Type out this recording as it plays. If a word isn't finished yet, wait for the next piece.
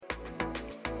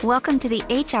Welcome to the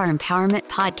HR Empowerment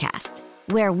Podcast,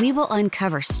 where we will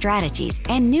uncover strategies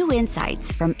and new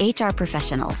insights from HR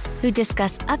professionals who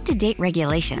discuss up-to-date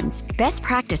regulations, best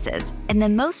practices, and the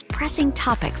most pressing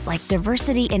topics like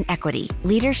diversity and equity,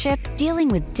 leadership, dealing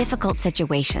with difficult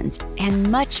situations,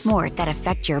 and much more that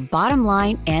affect your bottom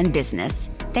line and business.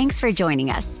 Thanks for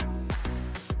joining us.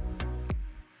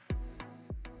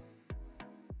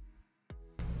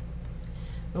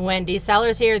 Wendy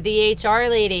Sellers here, the HR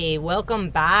lady. Welcome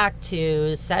back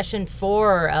to session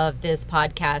 4 of this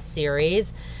podcast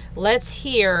series. Let's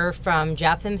hear from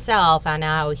Jeff himself on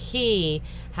how he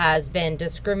has been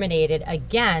discriminated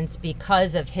against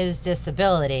because of his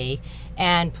disability.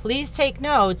 And please take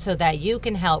note so that you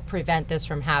can help prevent this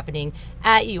from happening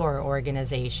at your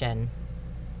organization.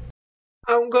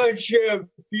 I'm going to share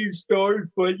a few stories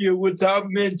with you without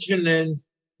mentioning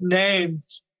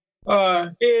names.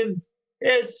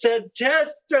 It's a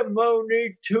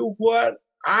testimony to what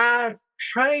I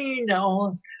train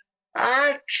on.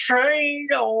 I train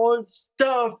on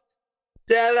stuff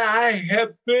that I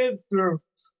have been through.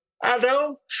 I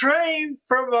don't train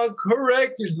from a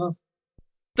curriculum.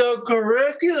 The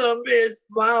curriculum is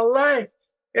my life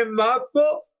in my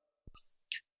book.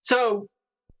 So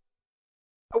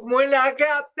when I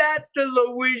got back to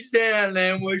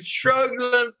Louisiana and was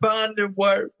struggling finding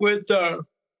work with a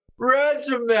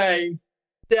resume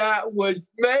that was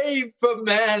made for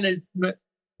management,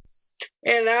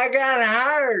 and I got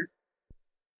hired,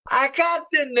 I got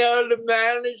to know the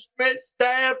management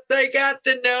staff. They got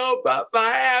to know about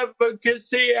my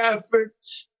advocacy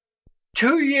efforts.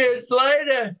 2 years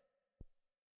later,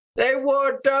 they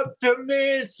walked up to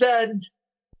me and said,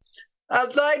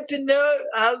 I'd like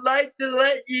to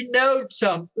let you know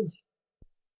something.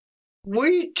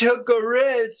 We took a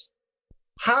risk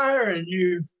hiring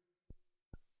you.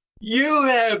 You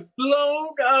have blown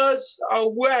us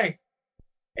away.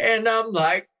 And I'm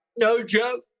like, no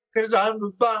joke, because I'm a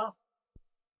bomb.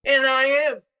 And I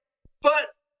am.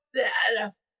 But,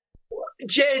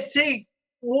 JC,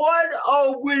 what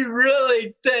are we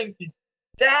really thinking?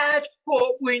 That's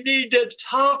what we need to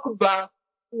talk about.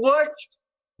 What's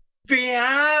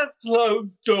behind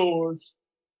closed doors?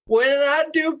 When I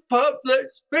do public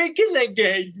speaking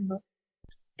engagement,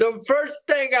 the first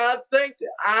thing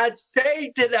I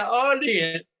say to the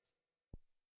audience,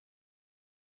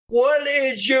 what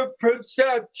is your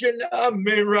perception of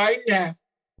me right now?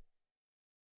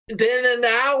 Then an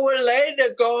hour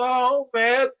later, go home,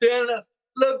 have dinner,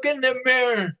 look in the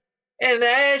mirror, and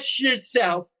ask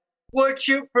yourself, what's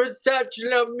your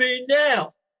perception of me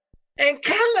now? And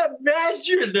kind of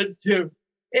measure the two.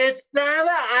 It's not a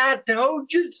I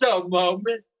told you so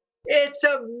moment. It's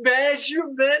a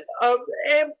measurement of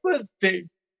empathy.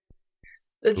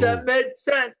 Does that make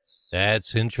sense?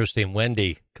 That's interesting.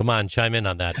 Wendy, come on, chime in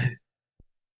on that.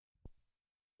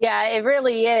 Yeah, it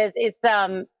really is. It's,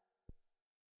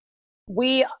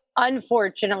 we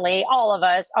unfortunately, all of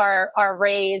us are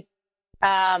raised,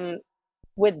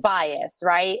 with bias,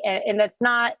 right? And that's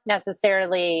not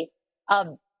necessarily a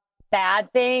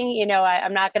bad thing. You know,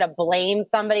 I'm not going to blame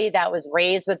somebody that was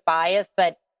raised with bias,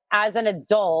 but as an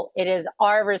adult, it is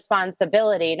our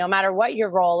responsibility, no matter what your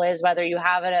role is, whether you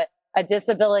have a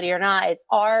disability or not, it's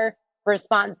our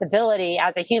responsibility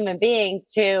as a human being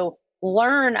to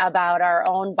learn about our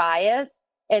own bias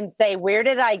and say, where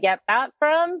did I get that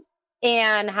from?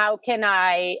 And how can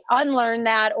I unlearn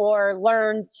that or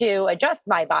learn to adjust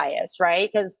my bias, right?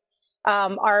 Because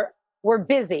we're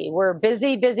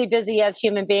busy as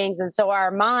human beings. And so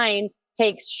our mind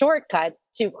takes shortcuts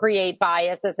to create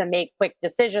biases and make quick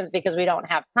decisions because we don't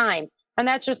have time. And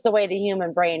that's just the way the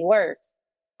human brain works.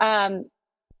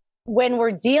 When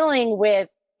we're dealing with,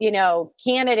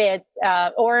 candidates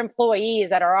or employees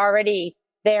that are already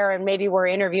there and maybe we're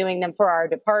interviewing them for our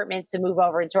department to move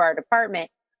over into our department,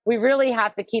 we really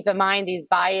have to keep in mind these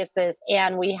biases,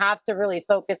 and we have to really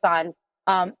focus on,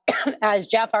 as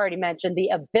Jeff already mentioned, the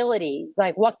abilities,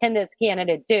 like what can this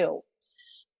candidate do?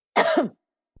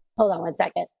 Hold on one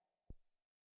second.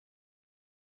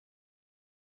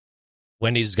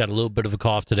 Wendy's got a little bit of a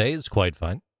cough today. It's quite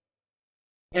fine.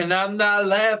 And I'm not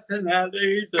laughing at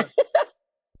it either.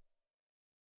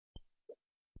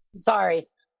 Sorry.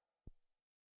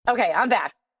 Okay, I'm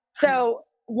back. So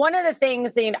one of the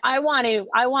things that I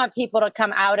want people to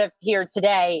come out of here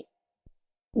today,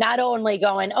 not only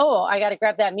going, oh, I got to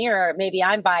grab that mirror. Maybe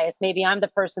I'm biased. Maybe I'm the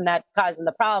person that's causing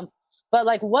the problem. But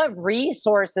like, what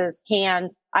resources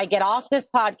can I get off this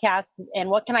podcast and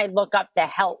what can I look up to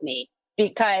help me?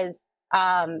 Because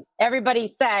everybody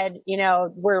said,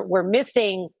 we're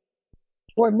missing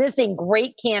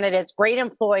great candidates, great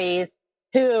employees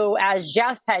who, as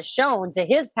Jeff has shown to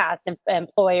his past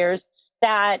employers,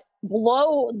 that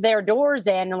blow their doors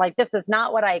in and like, this is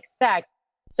not what I expect.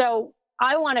 So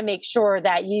I want to make sure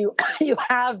that you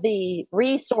have the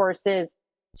resources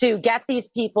to get these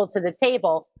people to the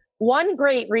table. One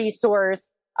great resource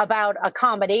about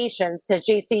accommodations, because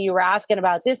JC, you were asking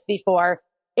about this before,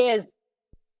 is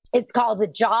it's called the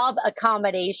Job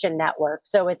Accommodation Network.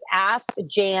 So it's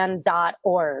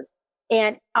askjan.org.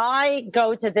 And I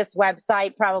go to this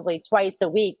website probably twice a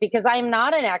week because I'm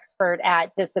not an expert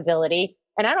at disability.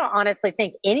 And I don't honestly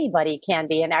think anybody can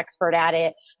be an expert at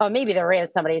it. Oh, maybe there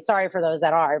is somebody. Sorry for those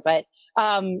that are, but,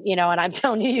 and I'm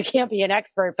telling you, you can't be an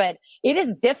expert, but it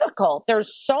is difficult.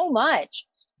 There's so much.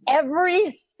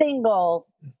 Every single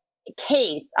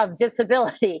case of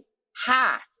disability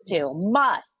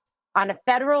must, on a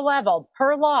federal level,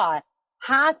 per law,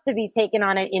 has to be taken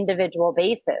on an individual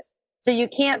basis. So you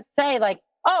can't say like,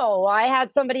 oh, I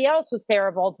had somebody else with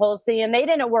cerebral palsy and they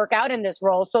didn't work out in this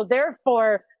role. So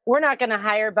therefore, we're not going to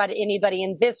hire anybody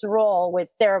in this role with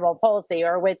cerebral palsy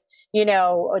or with,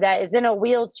 that is in a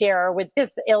wheelchair or with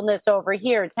this illness over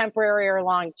here, temporary or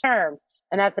long term.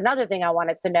 And that's another thing I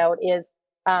wanted to note is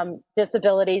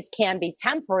disabilities can be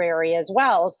temporary as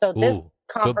well. So this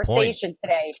conversation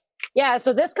today,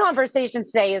 so this conversation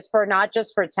today is for not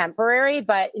just for temporary,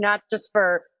 but not just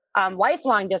for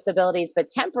lifelong disabilities, but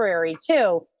temporary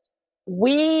too.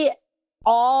 We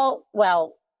all,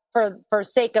 for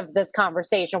sake of this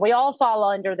conversation, we all fall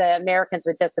under the Americans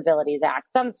with Disabilities Act.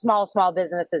 Some small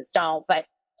businesses don't, but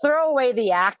throw away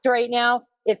the act right now.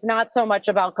 It's not so much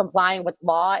about complying with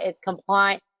law. It's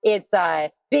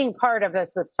being part of a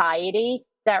society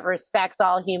that respects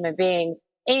all human beings.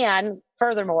 And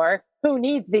furthermore, who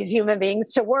needs these human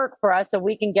beings to work for us so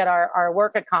we can get our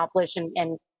work accomplished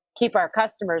and keep our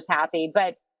customers happy.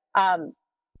 But I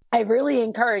really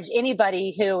encourage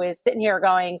anybody who is sitting here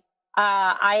going,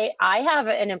 I have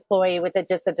an employee with a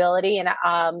disability and,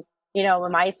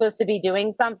 am I supposed to be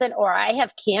doing something? Or I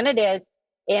have candidates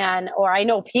or I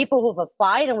know people who've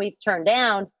applied and we've turned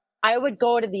down. I would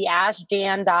go to the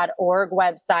askjan.org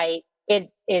website.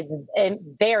 It's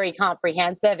very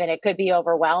comprehensive and it could be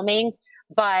overwhelming,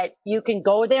 but you can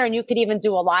go there and you could even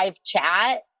do a live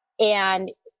chat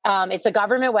and it's a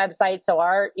government website. So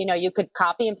you could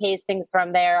copy and paste things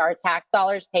from there. Our tax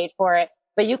dollars paid for it,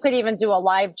 but you could even do a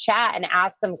live chat and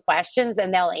ask them questions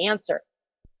and they'll answer.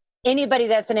 Anybody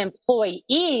that's an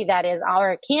employee that is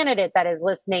our candidate that is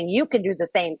listening, you can do the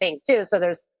same thing too. So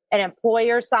there's an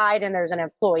employer side and there's an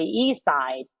employee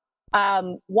side.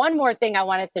 One more thing I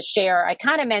wanted to share. I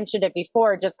kind of mentioned it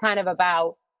before, just kind of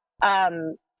about,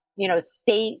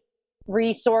 state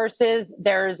resources.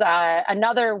 There's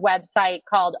another website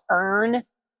called EARN,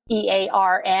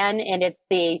 EARN, and it's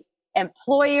the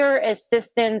Employer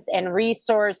Assistance and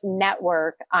Resource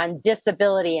Network on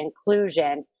Disability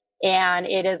Inclusion. And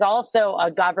it is also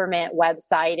a government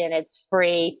website and it's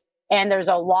free. And there's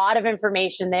a lot of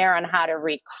information there on how to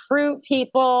recruit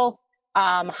people,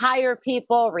 hire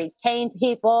people, retain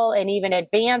people, and even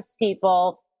advance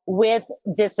people with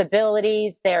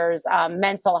disabilities. There's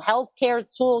mental health care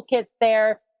toolkits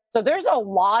there. So there's a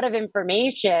lot of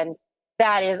information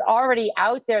that is already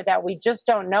out there that we just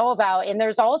don't know about. And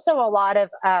there's also a lot of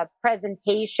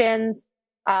presentations,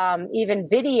 even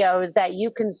videos that you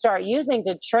can start using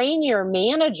to train your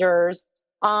managers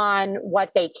on what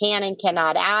they can and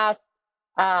cannot ask.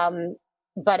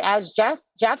 But as Jeff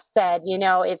said,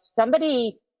 if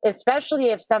somebody,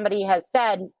 especially if somebody has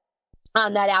said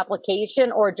on that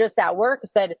application or just at work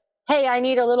said, hey, I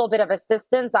need a little bit of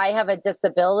assistance. I have a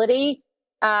disability.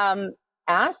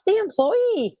 Ask the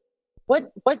employee,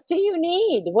 what do you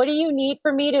need? What do you need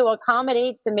for me to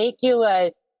accommodate to make you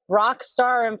a rock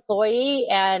star employee?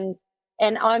 And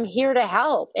I'm here to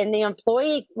help. And the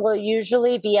employee will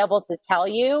usually be able to tell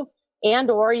you,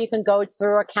 or you can go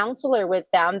through a counselor with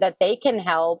them that they can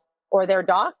help, or their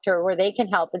doctor where they can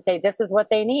help and say, this is what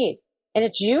they need. And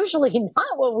it's usually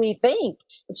not what we think.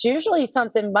 It's usually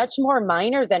something much more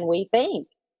minor than we think.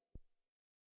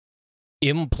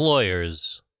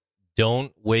 Employers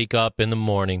don't wake up in the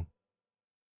morning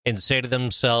and say to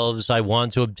themselves, I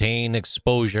want to obtain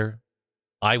exposure.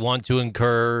 I want to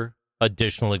incur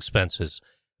additional expenses.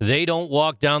 They don't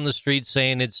walk down the street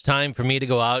saying it's time for me to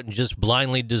go out and just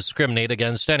blindly discriminate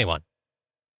against anyone.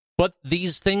 But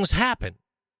these things happen.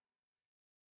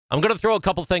 I'm going to throw a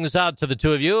couple things out to the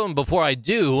two of you. And before I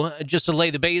do, just to lay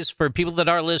the base for people that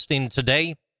are listening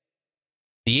today,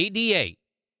 the ADA,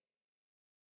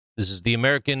 this is the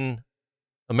Americans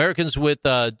with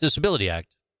Disability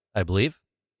Act, I believe.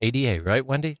 ADA, right,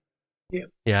 Wendy? Yeah.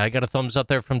 Yeah, I got a thumbs up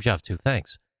there from Jeff, too.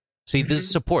 Thanks. See, this is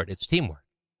support. It's teamwork.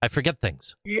 I forget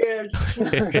things. Yes.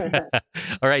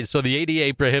 All right. So the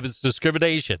ADA prohibits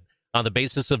discrimination on the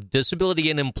basis of disability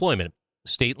in employment,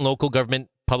 state and local government,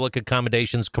 public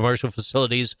accommodations, commercial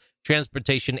facilities,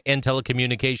 transportation, and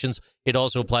telecommunications. It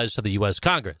also applies to the U.S.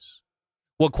 Congress.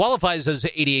 What qualifies as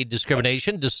ADA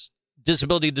discrimination,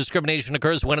 disability discrimination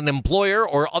occurs when an employer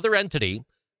or other entity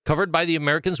covered by the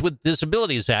Americans with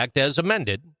Disabilities Act as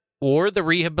amended, or the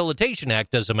Rehabilitation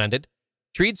Act as amended,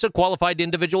 treats a qualified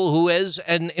individual who is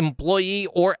an employee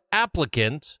or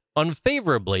applicant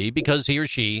unfavorably because he or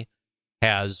she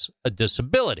has a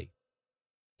disability.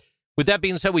 With that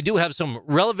being said, we do have some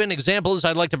relevant examples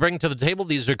I'd like to bring to the table.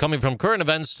 These are coming from current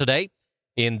events today.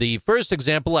 In the first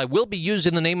example, I will be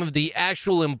using the name of the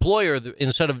actual employer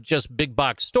instead of just big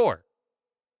box store.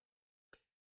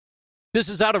 This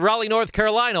is out of Raleigh, North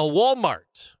Carolina.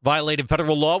 Walmart violated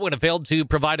federal law when it failed to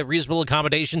provide a reasonable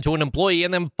accommodation to an employee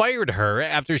and then fired her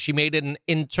after she made an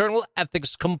internal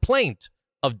ethics complaint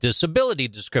of disability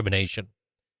discrimination.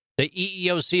 The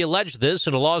EEOC alleged this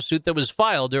in a lawsuit that was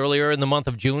filed earlier in the month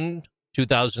of June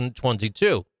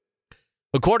 2022.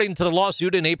 According to the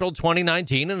lawsuit, in April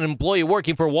 2019, an employee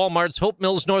working for Walmart's Hope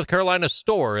Mills, North Carolina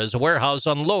store as a warehouse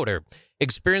unloader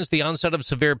experienced the onset of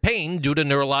severe pain due to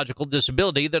neurological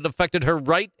disability that affected her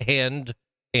right hand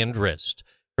and wrist.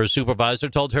 Her supervisor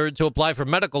told her to apply for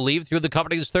medical leave through the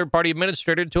company's third-party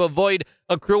administrator to avoid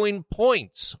accruing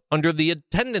points under the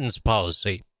attendance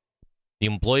policy. The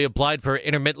employee applied for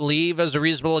intermittent leave as a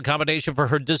reasonable accommodation for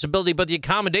her disability, but the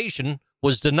accommodation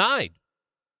was denied.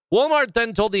 Walmart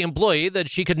then told the employee that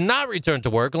she could not return to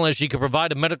work unless she could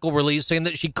provide a medical release saying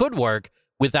that she could work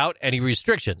without any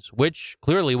restrictions, which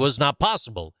clearly was not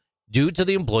possible due to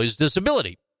the employee's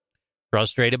disability.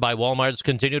 Frustrated by Walmart's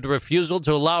continued refusal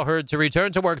to allow her to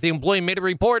return to work, the employee made a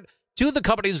report to the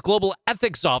company's global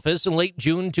ethics office in late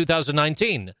June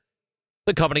 2019.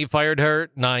 The company fired her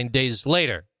 9 days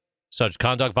later. Such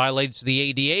conduct violates the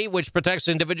ADA, which protects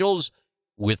individuals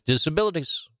with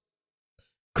disabilities.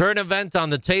 Current event on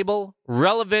the table,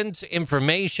 relevant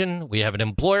information. We have an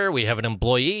employer, we have an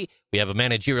employee, we have a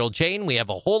managerial chain, we have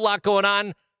a whole lot going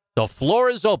on. The floor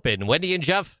is open. Wendy and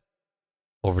Jeff,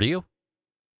 over to you.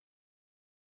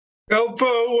 Go for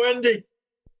it, Wendy.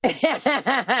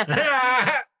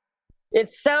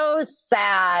 It's so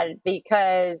sad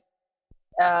because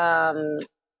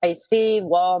I see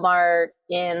Walmart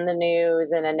in the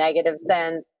news in a negative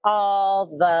sense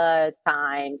all the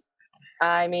time.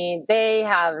 I mean, they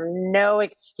have no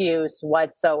excuse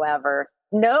whatsoever.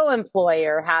 No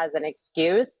employer has an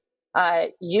excuse.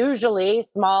 Usually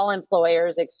small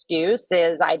employers' excuse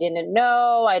is, I didn't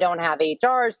know, I don't have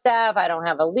HR staff, I don't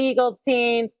have a legal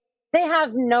team. They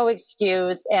have no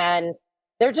excuse and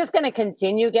they're just going to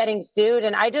continue getting sued.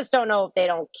 And I just don't know if they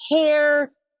don't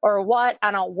care or what. I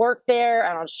don't work there.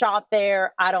 I don't shop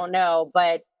there. I don't know,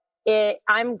 but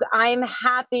I'm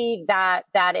happy that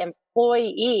that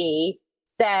employee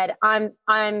said, I'm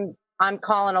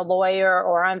calling a lawyer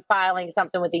or I'm filing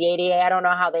something with the ADA. I don't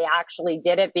know how they actually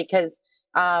did it because,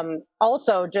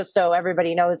 also just so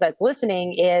everybody knows that's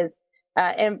listening is,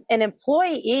 an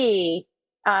employee,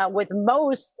 with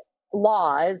most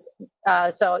laws,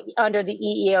 so under the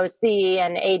EEOC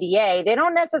and ADA, they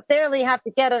don't necessarily have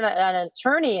to get an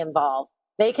attorney involved.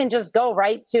 They can just go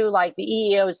right to like the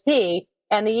EEOC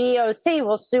and the EEOC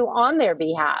will sue on their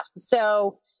behalf.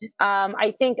 So,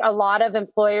 I think a lot of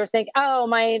employers think, oh,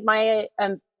 my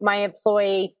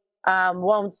employee,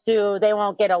 won't sue. They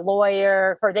won't get a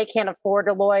lawyer or they can't afford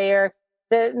a lawyer.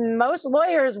 Most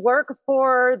lawyers work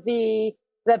for the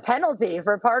penalty,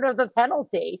 for part of the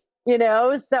penalty, you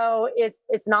know, so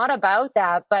it's not about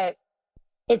that, but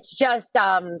it's just,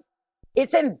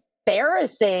 it's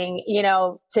embarrassing, you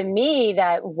know, to me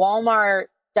that Walmart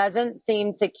doesn't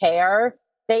seem to care.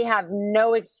 They have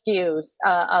no excuse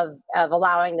of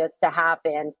allowing this to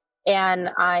happen. And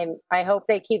I hope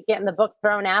they keep getting the book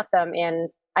thrown at them. And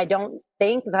I don't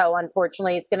think, though,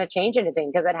 unfortunately, it's going to change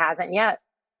anything because it hasn't yet.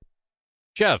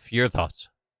 Jeff, your thoughts?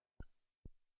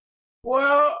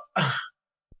 Well,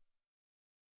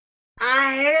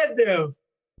 I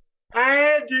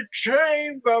had to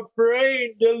train my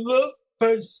brain to look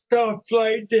for stuff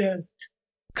like this.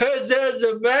 Because as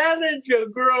a manager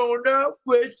growing up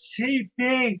with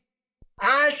CP,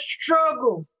 I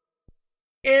struggled.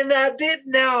 And I didn't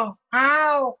know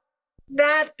how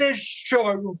not to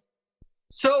struggle.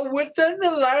 So within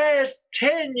the last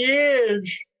 10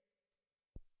 years,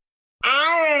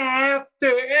 I have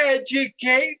to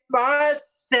educate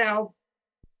myself.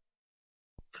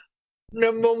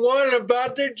 Number one,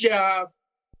 about the job.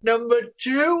 Number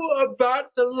two,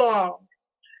 about the law.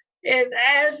 And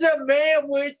as a man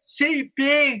with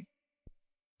CP,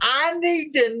 I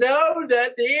need to know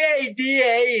that the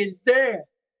ADA is there.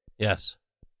 Yes.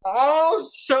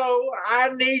 Also, I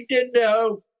need to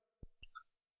know,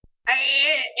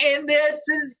 and this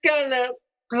is gonna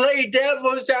play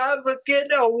devil's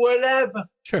advocate or whatever.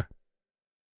 Sure.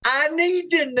 I need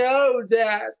to know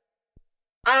that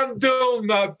I'm doing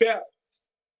my best.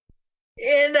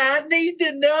 And I need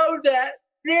to know that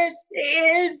this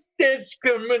is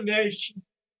discrimination.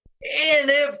 And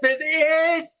if it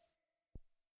is,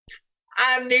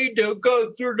 I need to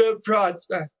go through the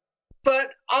process.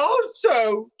 But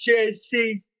also,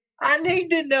 JC, I need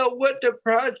to know what the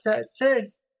process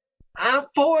is. I'm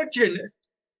fortunate.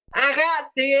 I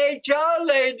got the HR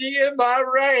lady in my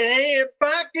right hand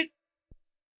pocket.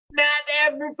 Not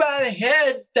everybody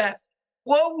has that.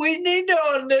 What we need to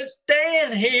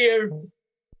understand here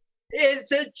is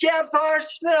the Jeff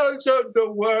Arsenaults of the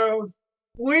world.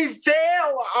 We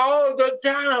fail all the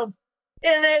time.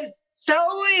 And it's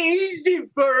so easy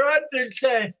for us to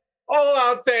say,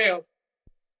 oh, I failed.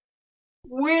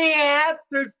 We have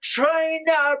to train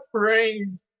our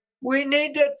brain. We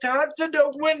need to talk to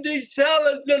the Wendy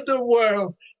Sellers of the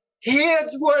world.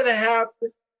 Here's what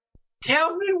happened.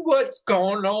 Tell me what's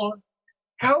going on.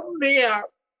 Help me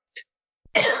out.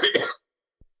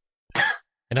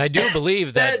 And I do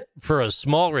believe that for a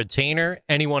small retainer,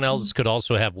 anyone else could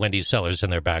also have Wendy Sellers in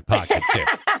their back pocket, too.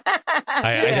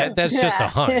 That's just a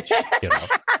hunch, you know.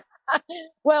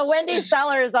 Well, Wendy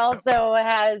Sellers also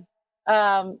has,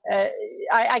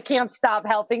 I can't stop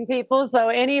helping people. So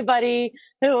anybody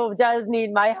who does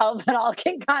need my help at all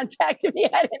can contact me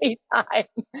at any time.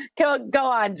 Go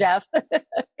on, Jeff.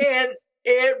 And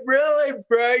it really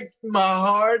breaks my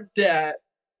heart that,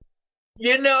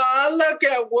 you know, I look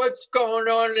at what's going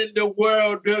on in the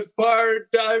world as far as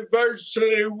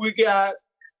diversity. We got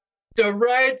the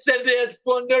rights of this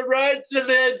one, the rights of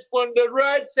this one, the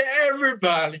rights of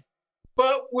everybody.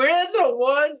 But we're the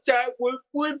ones that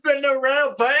we've been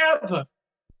around forever.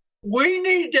 We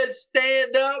need to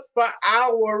stand up for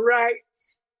our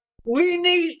rights. We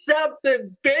need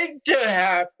something big to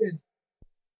happen.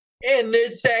 And they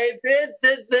say, this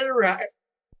isn't right.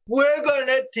 We're going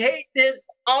to take this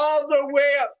all the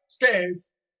way upstairs.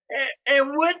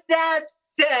 And with that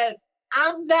said,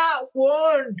 I'm not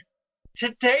one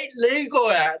to take legal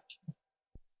action.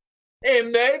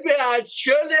 And maybe I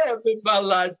should have in my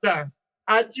lifetime.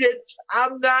 I'm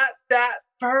not that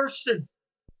person.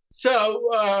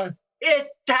 So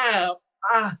it's time.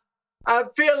 I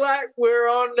feel like we're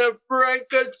on the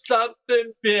brink of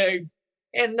something big.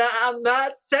 And I'm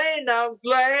not saying I'm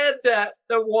glad that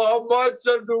the Walmarts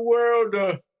of the world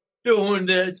are doing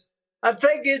this. I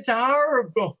think it's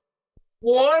horrible.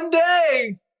 One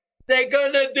day, they're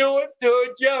going to do it to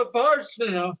a Jeff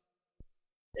Arsenault.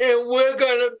 And we're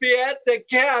going to be at the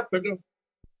Capitol.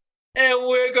 And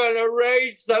we're going to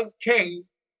raise some king.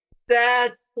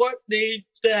 That's what needs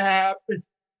to happen.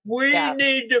 We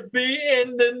need to be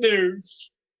in the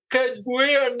news. Because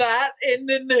we are not in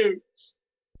the news.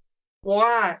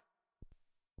 Why?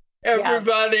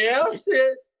 Everybody else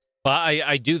is. Well,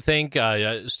 I do think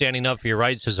standing up for your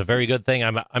rights is a very good thing.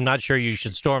 I'm not sure you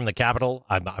should storm the Capitol.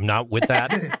 I'm not with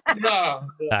that. No.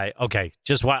 Okay.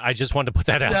 I just wanted to put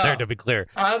that out there to be clear.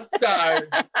 I'm sorry.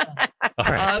 All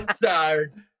right. I'm sorry.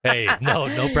 Hey,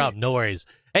 no problem. No worries.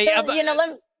 Hey, So,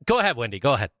 go ahead, Wendy.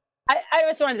 Go ahead. I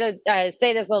just wanted to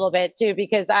say this a little bit too,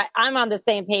 because I'm on the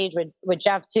same page with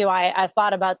Jeff too. I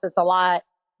thought about this a lot,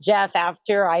 Jeff,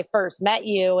 after I first met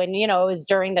you, and it was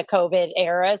during the COVID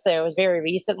era, so it was very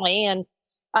recently, and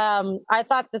I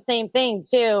thought the same thing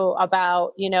too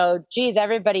about geez,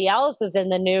 everybody else is in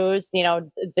the news.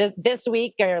 This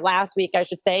week or last week, I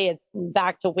should say, it's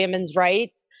back to women's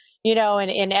rights.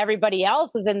 And everybody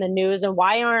else is in the news, and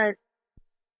why aren't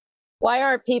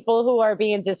people who are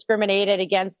being discriminated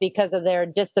against because of their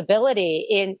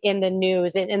disability in the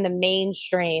news, in the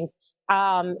mainstream?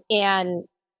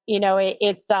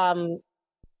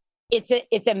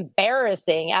 It's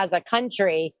embarrassing as a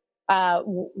country.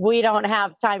 We don't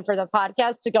have time for the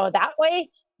podcast to go that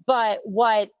way, but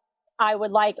what I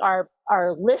would like our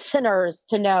listeners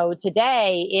to know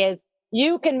today is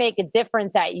you can make a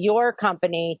difference at your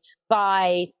company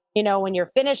by, when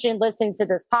you're finishing listening to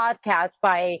this podcast,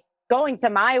 by going to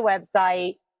my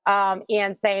website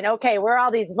and saying, okay, where are all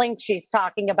these links she's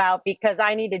talking about? Because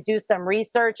I need to do some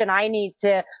research and I need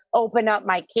to open up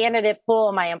my candidate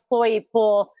pool, my employee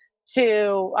pool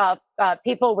to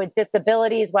people with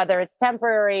disabilities, whether it's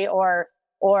temporary or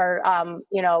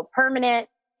permanent.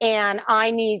 And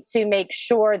I need to make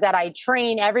sure that I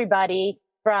train everybody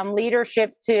from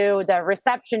leadership to the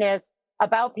receptionist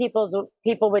about people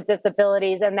with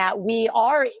disabilities, and that we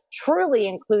are truly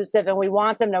inclusive and we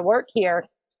want them to work here.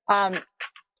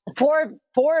 For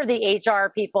the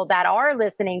HR people that are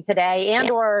listening today, and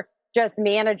or just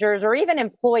managers or even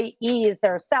employees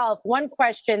themselves, one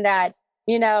question that,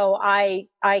 I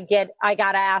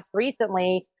got asked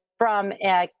recently from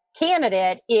a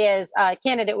candidate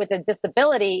with a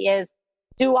disability is,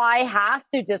 do I have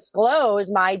to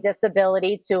disclose my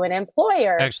disability to an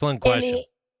employer? Excellent question.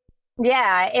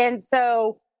 And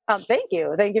so, thank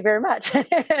you very much. But,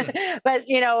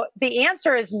 the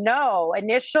answer is no.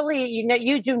 Initially,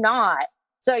 you do not.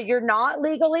 So you're not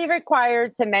legally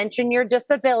required to mention your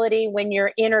disability when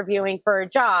you're interviewing for a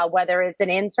job, whether it's an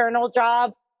internal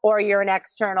job or you're an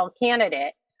external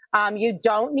candidate. You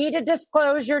don't need to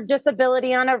disclose your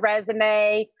disability on a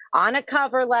resume, on a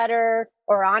cover letter,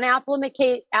 or on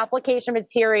application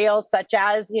materials, such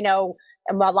as,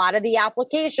 a lot of the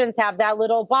applications have that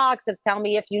little box of tell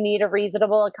me if you need a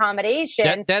reasonable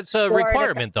accommodation. That's a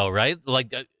requirement, though, right?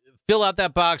 Like, fill out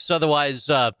that box. Otherwise,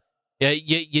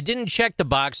 you didn't check the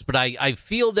box, but I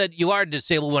feel that you are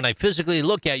disabled when I physically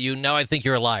look at you. Now I think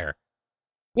you're a liar.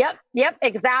 Yep,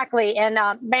 exactly. And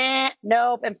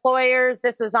nope, employers,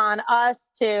 this is on us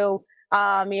to,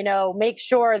 make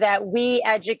sure that we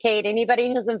educate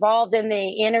anybody who's involved in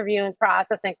the interviewing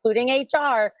process, including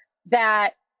HR,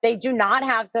 that they do not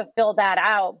have to fill that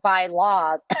out by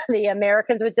law. The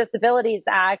Americans with Disabilities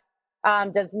Act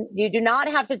you do not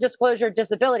have to disclose your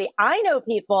disability. I know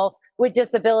people with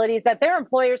disabilities that their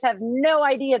employers have no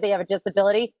idea they have a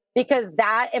disability because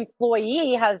that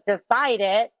employee has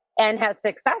decided and has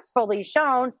successfully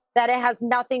shown that it has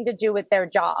nothing to do with their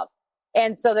job.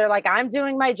 And so they're like, I'm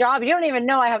doing my job. You don't even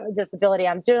know I have a disability.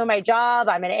 I'm doing my job.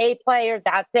 I'm an A player.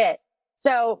 That's it.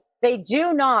 So they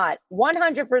do not,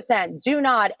 100% do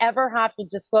not ever have to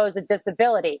disclose a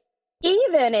disability,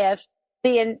 even if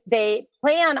they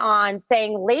plan on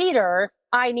saying later,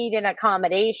 I need an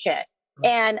accommodation.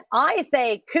 And I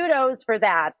say kudos for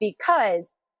that,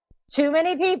 because too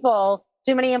many people,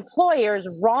 too many employers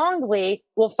wrongly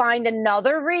will find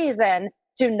another reason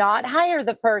to not hire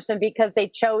the person because they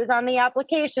chose on the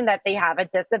application that they have a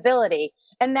disability.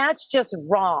 And that's just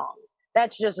wrong.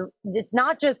 It's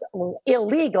not just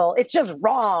illegal. It's just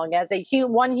wrong as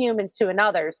one human to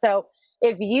another. So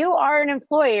if you are an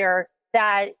employer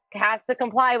that has to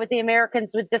comply with the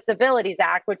Americans with Disabilities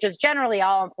Act, which is generally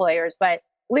all employers, but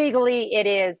legally it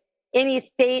is any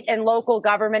state and local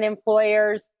government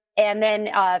employers. And then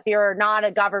if you're not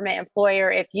a government employer,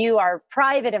 if you are a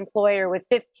private employer with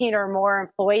 15 or more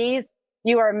employees,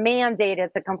 you are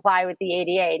mandated to comply with the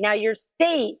ADA. Now, your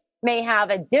state may have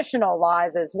additional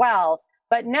laws as well,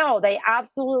 but no, they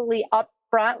absolutely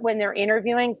upfront when they're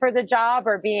interviewing for the job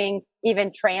or being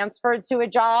even transferred to a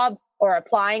job or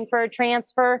applying for a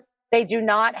transfer, they do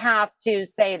not have to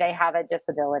say they have a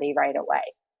disability right away.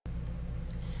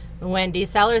 Wendy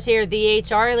Sellers here, the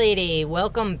HR lady.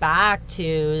 Welcome back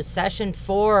to session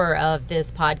 4 of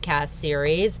this podcast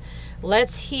series.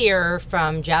 Let's hear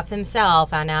from Jeff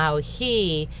himself on how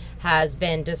he has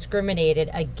been discriminated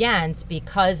against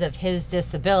because of his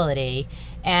disability.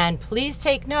 And please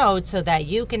take note so that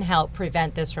you can help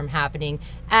prevent this from happening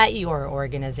at your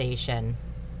organization.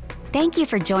 Thank you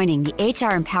for joining the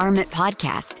HR Empowerment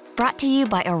Podcast, brought to you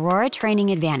by Aurora Training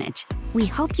Advantage. We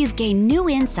hope you've gained new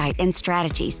insight and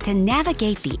strategies to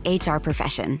navigate the HR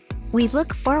profession. We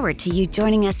look forward to you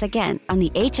joining us again on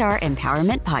the HR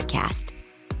Empowerment Podcast.